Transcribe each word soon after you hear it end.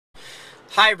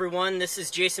Hi everyone, this is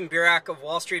Jason Burak of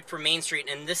Wall Street for Main Street,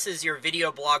 and this is your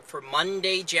video blog for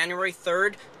Monday, January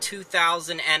 3rd,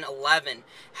 2011.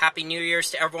 Happy New Year's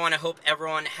to everyone. I hope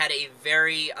everyone had a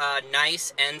very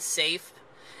nice and safe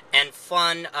and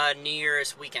fun New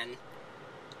Year's weekend.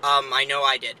 I know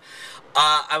I did.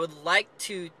 I would like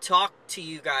to talk to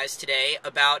you guys today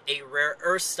about a rare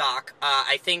earth stock.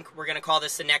 I think we're going to call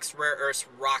this the next rare earth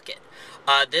rocket.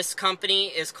 This company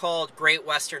is called Great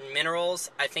Western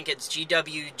Minerals. I think it's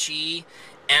GWGMGF.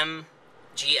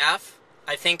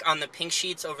 I think on the pink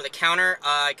sheets over the counter.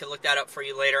 I could look that up for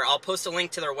you later. I'll post a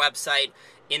link to their website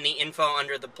in the info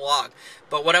under the blog.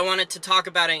 But what I wanted to talk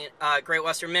about in Great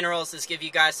Western Minerals is give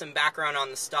you guys some background on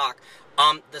the stock.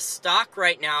 The stock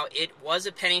right now, it was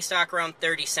a penny stock around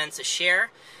 30 cents a share,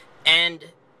 and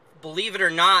believe it or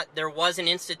not, there was an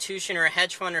institution or a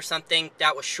hedge fund or something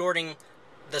that was shorting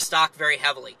the stock very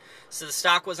heavily. So the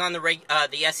stock was on the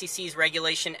SEC's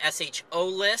Regulation SHO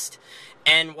list,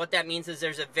 and what that means is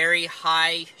there's a very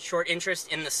high short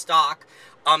interest in the stock.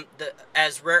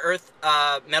 As rare earth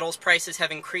metals prices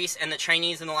have increased, and the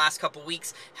Chinese in the last couple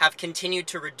weeks have continued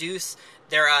to reduce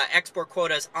their export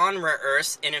quotas on rare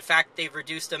earths, and in fact they've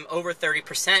reduced them over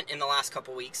 30% in the last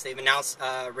couple weeks. They've announced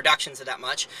reductions of that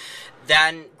much.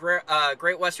 Then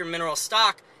Great Western Minerals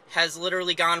stock has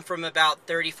literally gone from about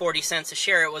 30-40 cents a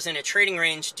share. It was in a trading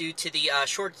range due to the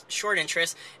short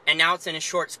interest, and now it's in a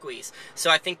short squeeze. So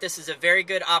I think this is a very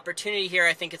good opportunity here.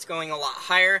 I think it's going a lot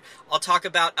higher. I'll talk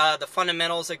about the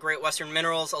fundamentals of Great Western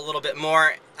Minerals a little bit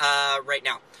more right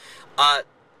now.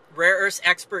 Rare earths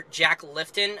expert Jack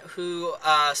Lifton, who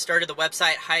started the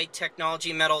website High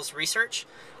Technology Metals Research,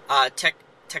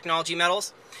 Technology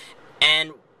Metals,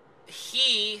 and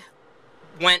he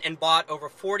went and bought over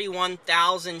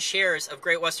 41,000 shares of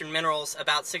Great Western Minerals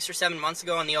about 6 or 7 months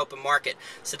ago on the open market.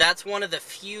 So that's one of the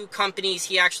few companies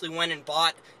he actually went and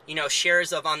bought,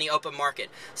 shares of on the open market.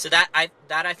 So that I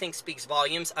think speaks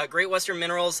volumes. Great Western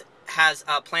Minerals has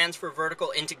plans for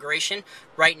vertical integration.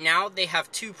 Right now, they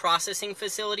have 2 processing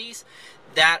facilities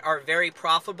that are very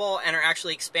profitable and are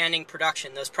actually expanding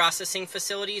production. Those processing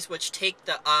facilities, which take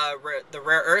the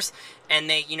rare earths and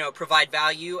they provide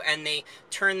value, and they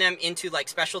turn them into like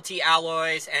specialty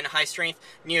alloys and high strength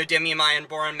neodymium ion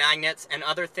boron magnets and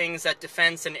other things that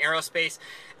defense and aerospace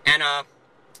and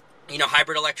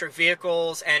hybrid electric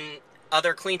vehicles and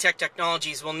other clean tech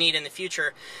technologies will need in the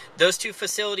future. Those 2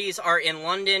 facilities are in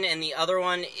London, and the other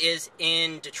one is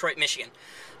in Detroit, Michigan.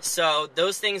 So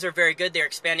those things are very good. They're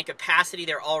expanding capacity.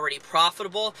 They're already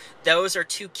profitable. Those are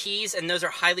 2 keys, and those are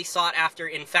highly sought after.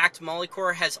 In fact,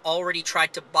 Molycorp has already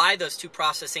tried to buy those 2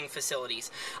 processing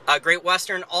facilities. Great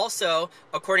Western also,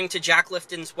 according to Jack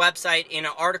Lifton's website in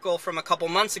an article from a couple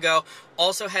months ago,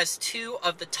 also has 2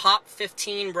 of the top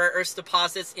 15 rare earth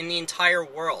deposits in the entire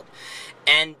world.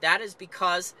 And that is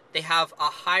because they have a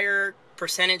higher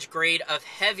percentage grade of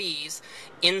heavies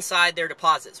inside their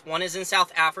deposits. One is in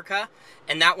South Africa,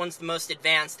 and that one's the most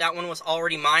advanced. That one was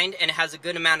already mined, and it has a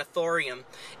good amount of thorium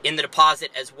in the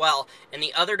deposit as well. And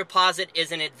the other deposit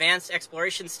is an advanced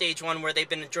exploration stage one where they've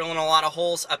been drilling a lot of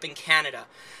holes up in Canada.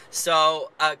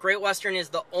 So Great Western is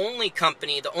the only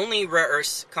company, the only rare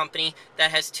earths company that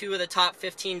has 2 of the top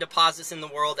 15 deposits in the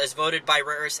world as voted by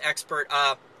rare earths expert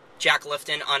Jack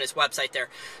Lifton on his website there.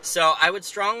 So I would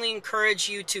strongly encourage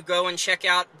you to go and check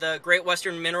out the Great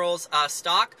Western Minerals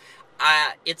stock.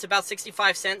 It's about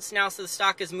 65 cents now, so the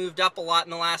stock has moved up a lot in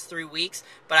the last 3 weeks,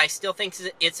 but I still think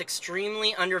it's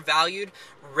extremely undervalued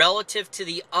relative to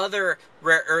the other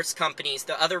rare earths companies,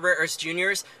 the other rare earths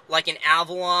juniors, like an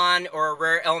Avalon or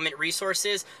Rare Element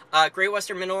Resources. Great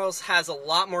Western Minerals has a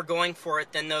lot more going for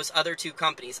it than those other 2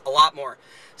 companies, a lot more.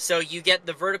 So you get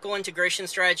the vertical integration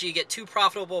strategy, you get 2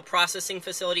 profitable processing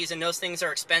facilities, and those things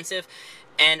are expensive.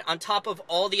 And on top of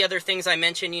all the other things I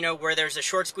mentioned, where there's a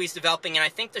short squeeze developing, and I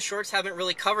think the shorts haven't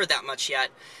really covered that much yet.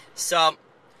 So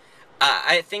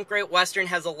I think Great Western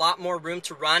has a lot more room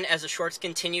to run as the shorts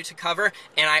continue to cover.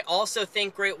 And I also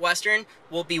think Great Western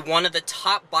will be one of the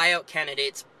top buyout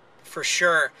candidates for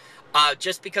sure.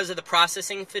 Just because of the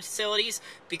processing facilities,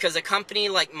 because a company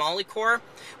like Molycorp,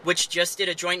 which just did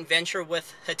a joint venture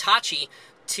with Hitachi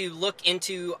to look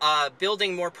into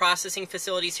building more processing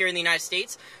facilities here in the United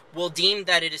States, will deem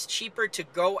that it is cheaper to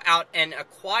go out and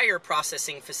acquire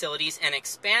processing facilities and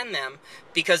expand them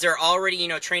because they're already,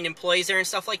 trained employees there and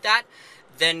stuff like that,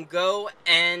 than go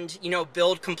and,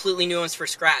 build completely new ones from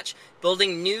scratch.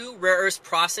 Building new rare earth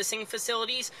processing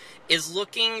facilities is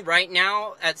looking right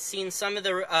now at seeing some of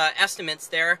the estimates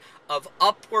there of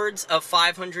upwards of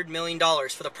 $500 million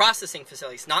for the processing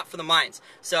facilities, not for the mines.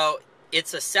 So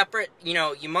it's a separate,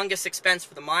 humongous expense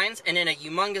for the mines, and then a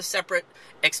humongous separate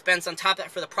expense on top of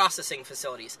that for the processing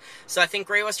facilities. So I think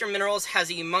Great Western Minerals has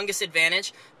a humongous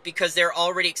advantage because they're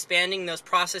already expanding those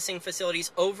processing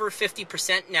facilities over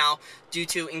 50% now due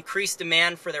to increased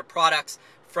demand for their products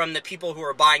from the people who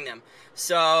are buying them.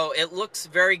 So it looks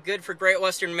very good for Great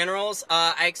Western Minerals.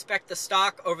 I expect the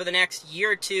stock over the next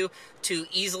year or two to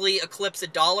easily eclipse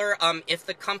 $1 if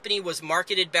the company was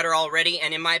marketed better already.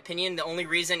 And in my opinion, the only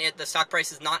reason the stock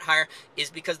price is not higher is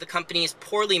because the company is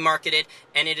poorly marketed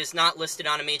and it is not listed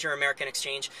on a major American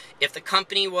exchange. If the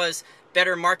company was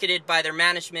better marketed by their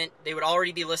management, they would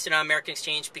already be listed on American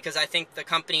Exchange, because I think the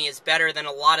company is better than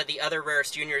a lot of the other rare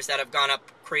earth juniors that have gone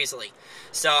up crazily.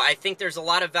 So I think there's a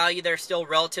lot of value there still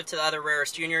relative to the other rare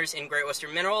earth juniors in Great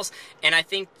Western Minerals, and I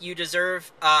think you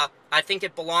deserve, I think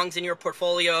it belongs in your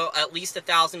portfolio, at least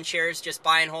 1,000 shares. Just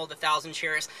buy and hold 1,000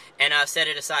 shares and set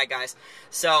it aside, guys.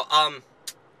 So,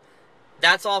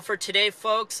 that's all for today,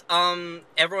 folks.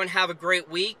 Everyone have a great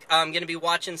week. I'm going to be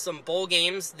watching some bowl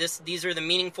games. These are the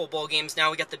meaningful bowl games.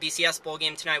 Now we got the BCS bowl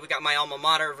game tonight. We got my alma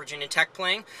mater, Virginia Tech,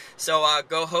 playing. So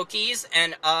go Hokies.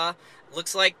 And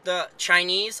looks like the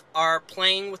Chinese are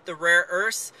playing with the rare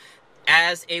earths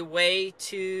as a way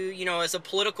to, as a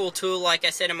political tool, like I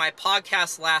said in my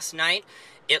podcast last night.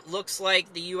 It looks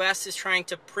like the U.S. is trying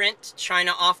to print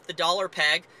China off the dollar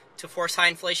peg to force high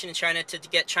inflation in China, to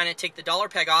get China to take the dollar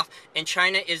peg off, and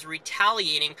China is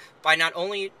retaliating by not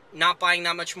only not buying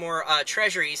that much more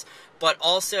treasuries, but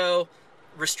also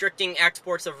restricting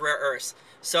exports of rare earths.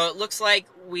 So it looks like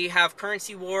we have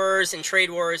currency wars and trade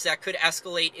wars that could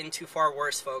escalate into far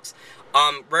worse, folks.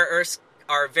 Rare earths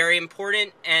are very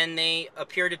important, and they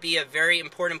appear to be a very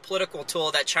important political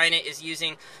tool that China is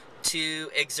using to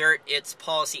exert its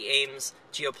policy aims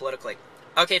geopolitically.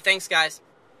 Okay, thanks, guys.